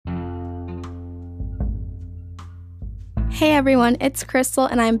Hey everyone, it's Crystal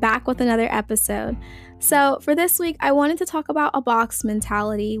and I'm back with another episode. So, for this week, I wanted to talk about a box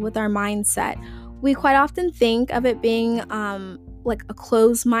mentality with our mindset. We quite often think of it being like a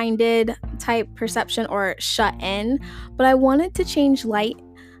closed minded type perception or shut in, but I wanted to change light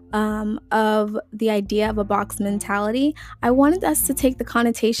of the idea of a box mentality. I wanted us to take the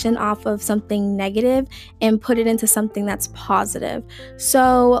connotation off of something negative and put it into something that's positive.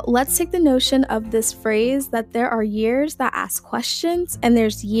 So let's take the notion of this phrase that there are years that ask questions and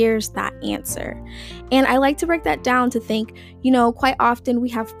there's years that answer. And I like to break that down to think, quite often we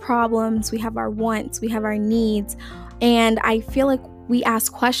have problems, we have our wants, we have our needs, and I feel like we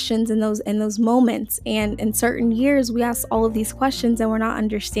ask questions in those moments, and in certain years we ask all of these questions and we're not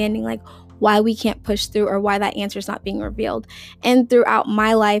understanding like why we can't push through or why that answer is not being revealed. And throughout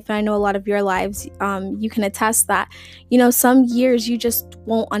my life, and I know a lot of your lives, you can attest that some years you just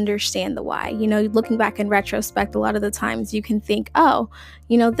won't understand the why. Looking back in retrospect, a lot of the times you can think, oh,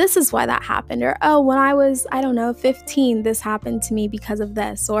 this is why that happened, or oh, when I was, I don't know, 15, this happened to me because of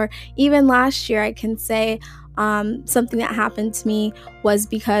this. Or even last year I can say something that happened to me was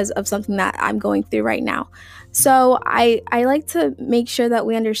because of something that I'm going through right now. So I like to make sure that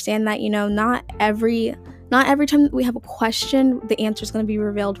we understand that, not every time we have a question, the answer is going to be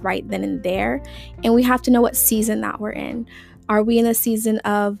revealed right then and there. And we have to know what season that we're in. Are we in a season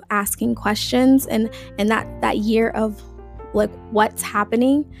of asking questions and that year of like what's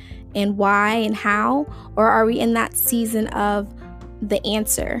happening and why and how? Or are we in that season of the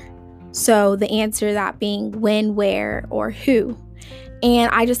answer? So the answer that being when, where, or who. And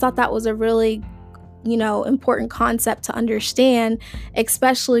I just thought that was a really, important concept to understand,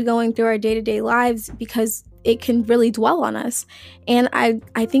 especially going through our day-to-day lives, because it can really dwell on us. And I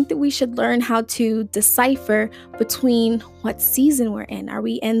think that we should learn how to decipher between what season we're in. Are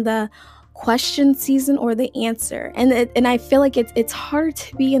we in the question season or the answer? And I feel like it's hard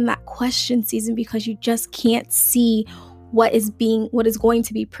to be in that question season because you just can't see what is going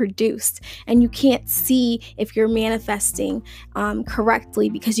to be produced, and you can't see if you're manifesting correctly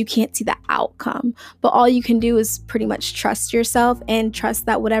because you can't see the outcome. But all you can do is pretty much trust yourself and trust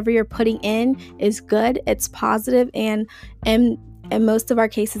that whatever you're putting in is good, it's positive, and in most of our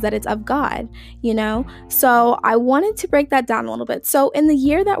cases that it's of God. So I wanted to break that down a little bit. So in the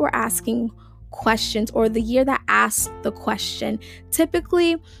year that we're asking questions, or the year that asks the question,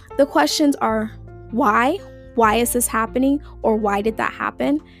 typically the questions are why is this happening? Or why did that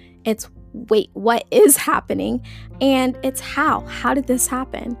happen? It's wait, what is happening? And it's how did this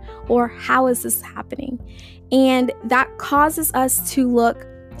happen? Or how is this happening? And that causes us to look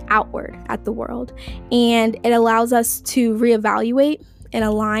outward at the world, and it allows us to reevaluate and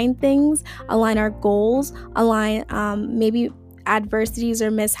align things, align our goals, align maybe adversities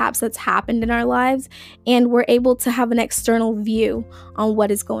or mishaps that's happened in our lives, and we're able to have an external view on what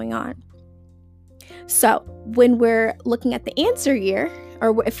is going on. So when we're looking at the answer year,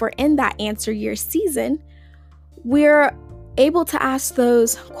 or if we're in that answer year season, we're able to ask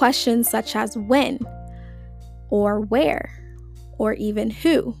those questions such as when, or where, or even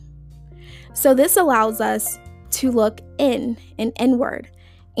who. So this allows us to look in and inward,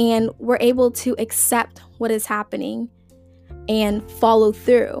 and we're able to accept what is happening and follow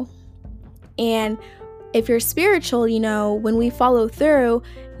through. And if you're spiritual, when we follow through,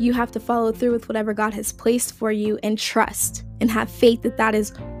 you have to follow through with whatever God has placed for you, and trust and have faith that that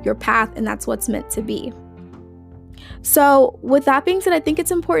is your path and that's what's meant to be. So with that being said, I think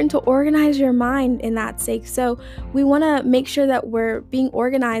it's important to organize your mind in that sake. So we want to make sure that we're being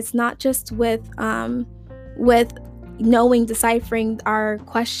organized, not just with knowing, deciphering our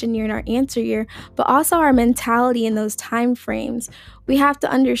question year and our answer year, but also our mentality in those time frames. We have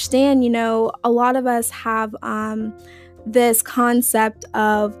to understand, a lot of us have this concept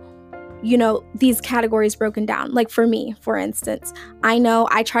of, these categories broken down. Like for me, for instance, I know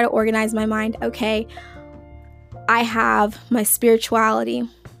I try to organize my mind. Okay, I have my spirituality.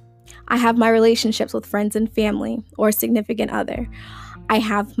 I have my relationships with friends and family or significant other. I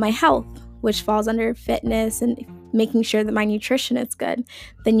have my health, which falls under fitness and making sure that my nutrition is good.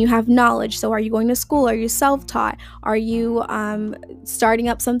 Then you have knowledge. So are you going to school? Are you self-taught? Are you starting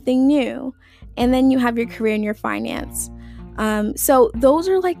up something new? And then you have your career and your finance. So those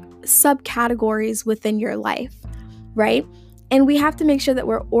are like subcategories within your life, right? And we have to make sure that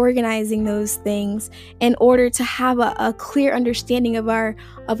we're organizing those things in order to have a clear understanding of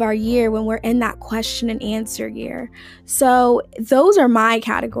our year when we're in that question and answer year. So those are my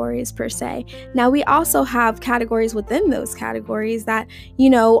categories per se. Now we also have categories within those categories that,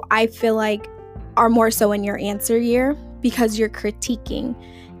 I feel like are more so in your answer year, because you're critiquing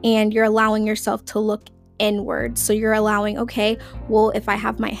and you're allowing yourself to look inward. So you're allowing, okay, well, if I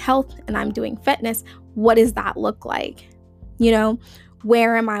have my health and I'm doing fitness, what does that look like?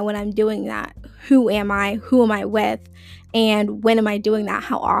 Where am I when I'm doing that? Who am I? Who am I with? And when am I doing that?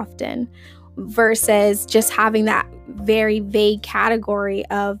 How often? Versus just having that very vague category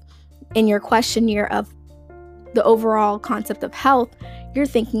of, in your questionnaire of the overall concept of health, you're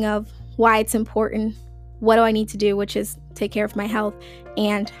thinking of why it's important, what do I need to do, which is take care of my health,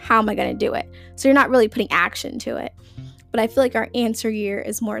 and how am I going to do it? So you're not really putting action to it. But I feel like our answer year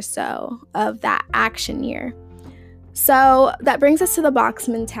is more so of that action year. So that brings us to the box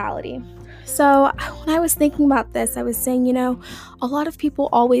mentality. So when I was thinking about this, I was saying, a lot of people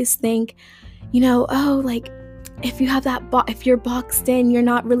always think, if you have that, if you're boxed in, you're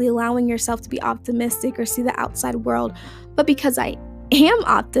not really allowing yourself to be optimistic or see the outside world. But because I am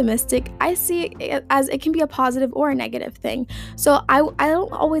optimistic, I see it as it can be a positive or a negative thing. So I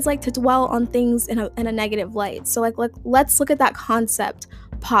don't always like to dwell on things in a negative light. So let's look at that concept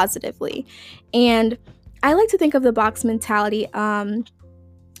positively. And I like to think of the box mentality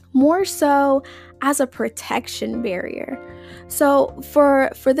more so as a protection barrier. So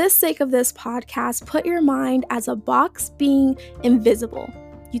for this sake of this podcast, put your mind as a box being invisible.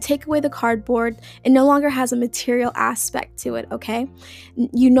 You take away the cardboard, it no longer has a material aspect to it, okay?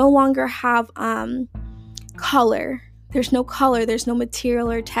 You no longer have color. There's no color, there's no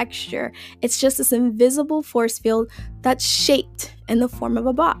material or texture. It's just this invisible force field that's shaped in the form of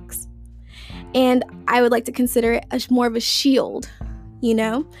a box. And I would like to consider it as more of a shield,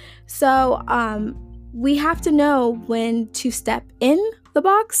 So we have to know when to step in the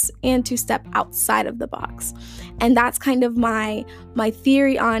box and to step outside of the box. And that's kind of my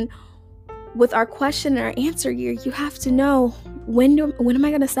theory on, with our question and our answer year, you have to know when am I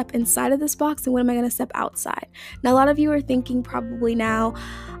going to step inside of this box and when am I going to step outside? Now, a lot of you are thinking probably now,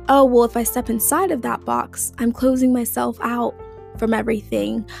 oh, well, if I step inside of that box, I'm closing myself out from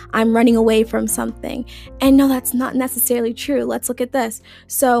everything. I'm running away from something. And no, that's not necessarily true. Let's look at this.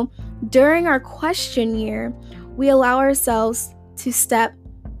 So during our question year, we allow ourselves to step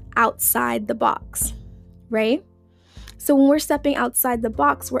outside the box, right? So when we're stepping outside the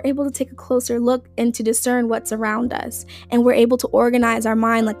box, we're able to take a closer look and to discern what's around us. And we're able to organize our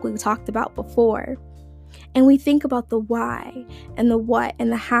mind like we talked about before. And we think about the why and the what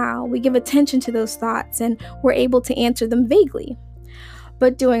and the how. We give attention to those thoughts and we're able to answer them vaguely.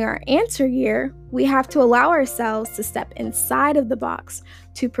 But during our answer year, we have to allow ourselves to step inside of the box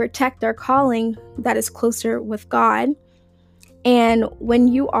to protect our calling that is closer with God. And when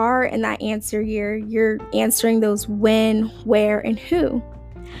you are in that answer year, you're answering those when, where, and who.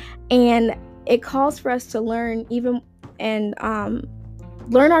 And it calls for us to learn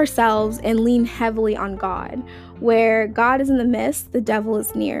learn ourselves and lean heavily on God. Where God is in the midst, the devil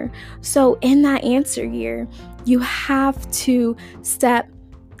is near. So in that answer year, you have to step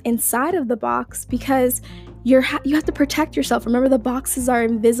inside of the box because you have to protect yourself. Remember, the box is our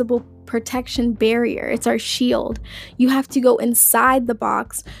invisible protection barrier. It's our shield. You have to go inside the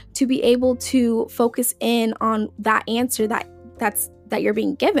box to be able to focus in on that answer that you're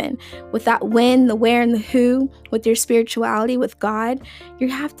being given, with that when, the where, and the who, with your spirituality, with God. You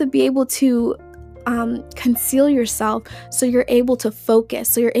have to be able to conceal yourself so you're able to focus,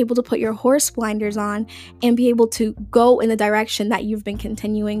 so you're able to put your horse blinders on and be able to go in the direction that you've been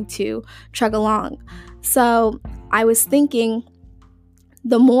continuing to trudge along. So I was thinking,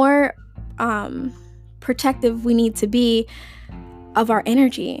 the more protective we need to be of our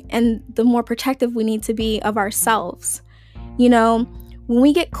energy, and the more protective we need to be of ourselves. When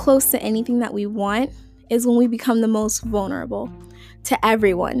we get close to anything that we want is when we become the most vulnerable to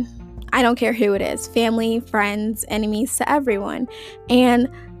everyone. I don't care who it is, family, friends, enemies, to everyone. And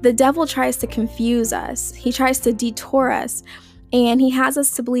the devil tries to confuse us. He tries to detour us. And he has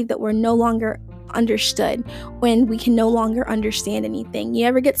us to believe that we're no longer understood when we can no longer understand anything. You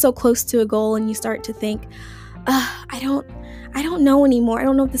ever get so close to a goal and you start to think, I don't know anymore. I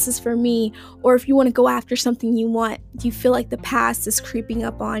don't know if this is for me. Or if you want to go after something you want, you feel like the past is creeping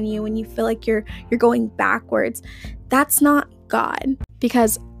up on you and you feel like you're going backwards. That's not God,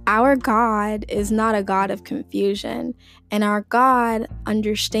 because our God is not a God of confusion. And our God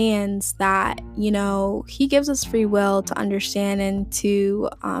understands that, he gives us free will to understand and to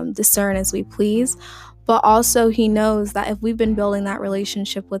discern as we please. But also he knows that if we've been building that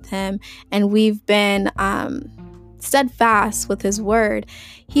relationship with him and we've been steadfast with his word,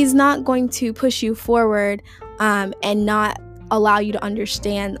 he's not going to push you forward and not allow you to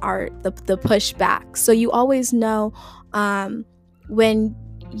understand the pushback. So you always know when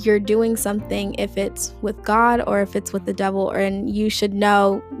you're doing something, if it's with God or if it's with the devil, and you should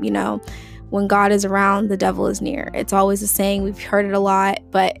know, when God is around, the devil is near. It's always a saying. We've heard it a lot,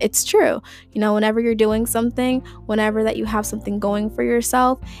 but it's true. Whenever you're doing something, whenever that you have something going for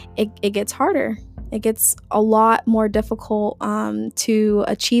yourself, it gets harder. It gets a lot more difficult to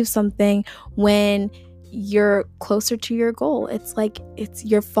achieve something when you're closer to your goal. It's like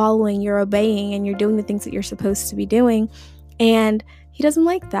you're following, you're obeying, and you're doing the things that you're supposed to be doing. And he doesn't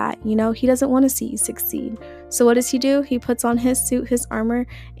like that. He doesn't want to see you succeed. So what does he do? He puts on his suit, his armor,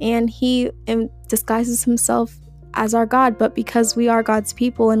 and he disguises himself as our God. But because we are God's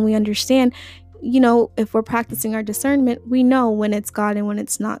people and we understand, if we're practicing our discernment, we know when it's God and when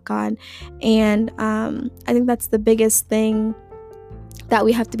it's not God. And I think that's the biggest thing that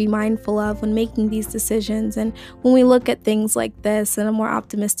we have to be mindful of when making these decisions. And when we look at things like this in a more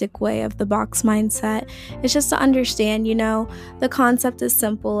optimistic way of the box mindset, it's just to understand, the concept is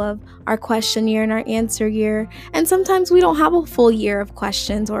simple of our question year and our answer year. And sometimes we don't have a full year of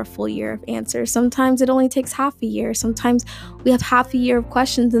questions or a full year of answers. Sometimes it only takes half a year. Sometimes we have half a year of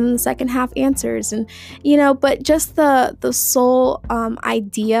questions and then the second half answers. And, but just the sole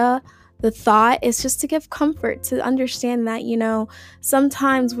idea, the thought is just to give comfort, to understand that,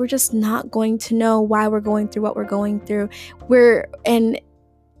 sometimes we're just not going to know why we're going through what we're going through. And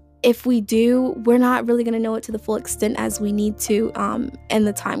if we do, we're not really going to know it to the full extent as we need to in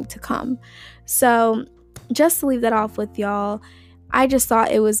the time to come. So just to leave that off with y'all, I just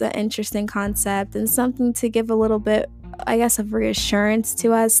thought it was an interesting concept and something to give a little bit, I guess, of reassurance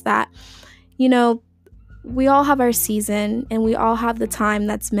to us that, we all have our season and we all have the time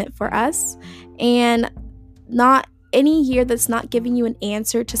that's meant for us, and not any year that's not giving you an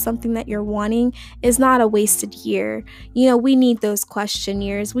answer to something that you're wanting is not a wasted year. We need those question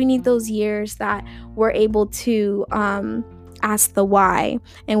years. We need those years that we're able to ask the why,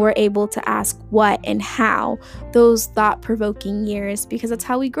 and we're able to ask what and how, those thought-provoking years, because that's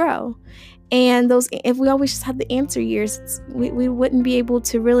how we grow. And if we always just had the answer years, we wouldn't be able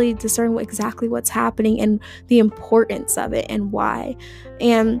to really discern exactly what's happening and the importance of it and why.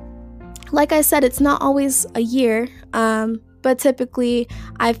 And like I said, it's not always a year, but typically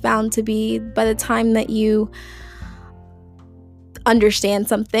I've found to be by the time that you understand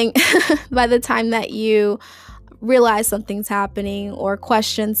something, by the time that you realize something's happening or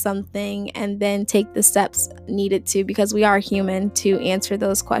question something and then take the steps needed to, because we are human, to answer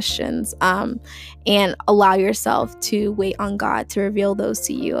those questions and allow yourself to wait on God to reveal those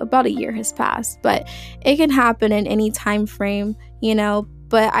to you. About a year has passed, but it can happen in any time frame,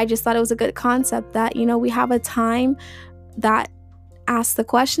 but I just thought it was a good concept that, we have a time that asks the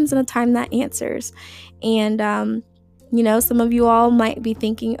questions and a time that answers. And some of you all might be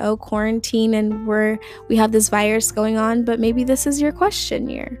thinking, oh, quarantine and we have this virus going on, but maybe this is your question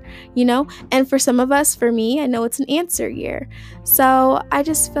year, and for some of us, for me, I know it's an answer year. So I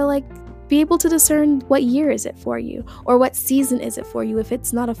just feel like be able to discern what year is it for you, or what season is it for you. If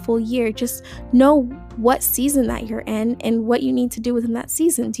it's not a full year, just know what season that you're in and what you need to do within that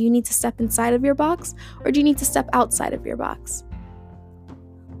season. Do you need to step inside of your box, or do you need to step outside of your box?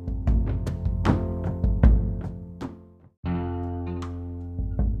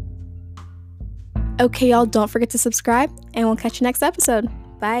 Okay, y'all, don't forget to subscribe, and we'll catch you next episode.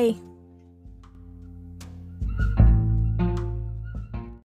 Bye.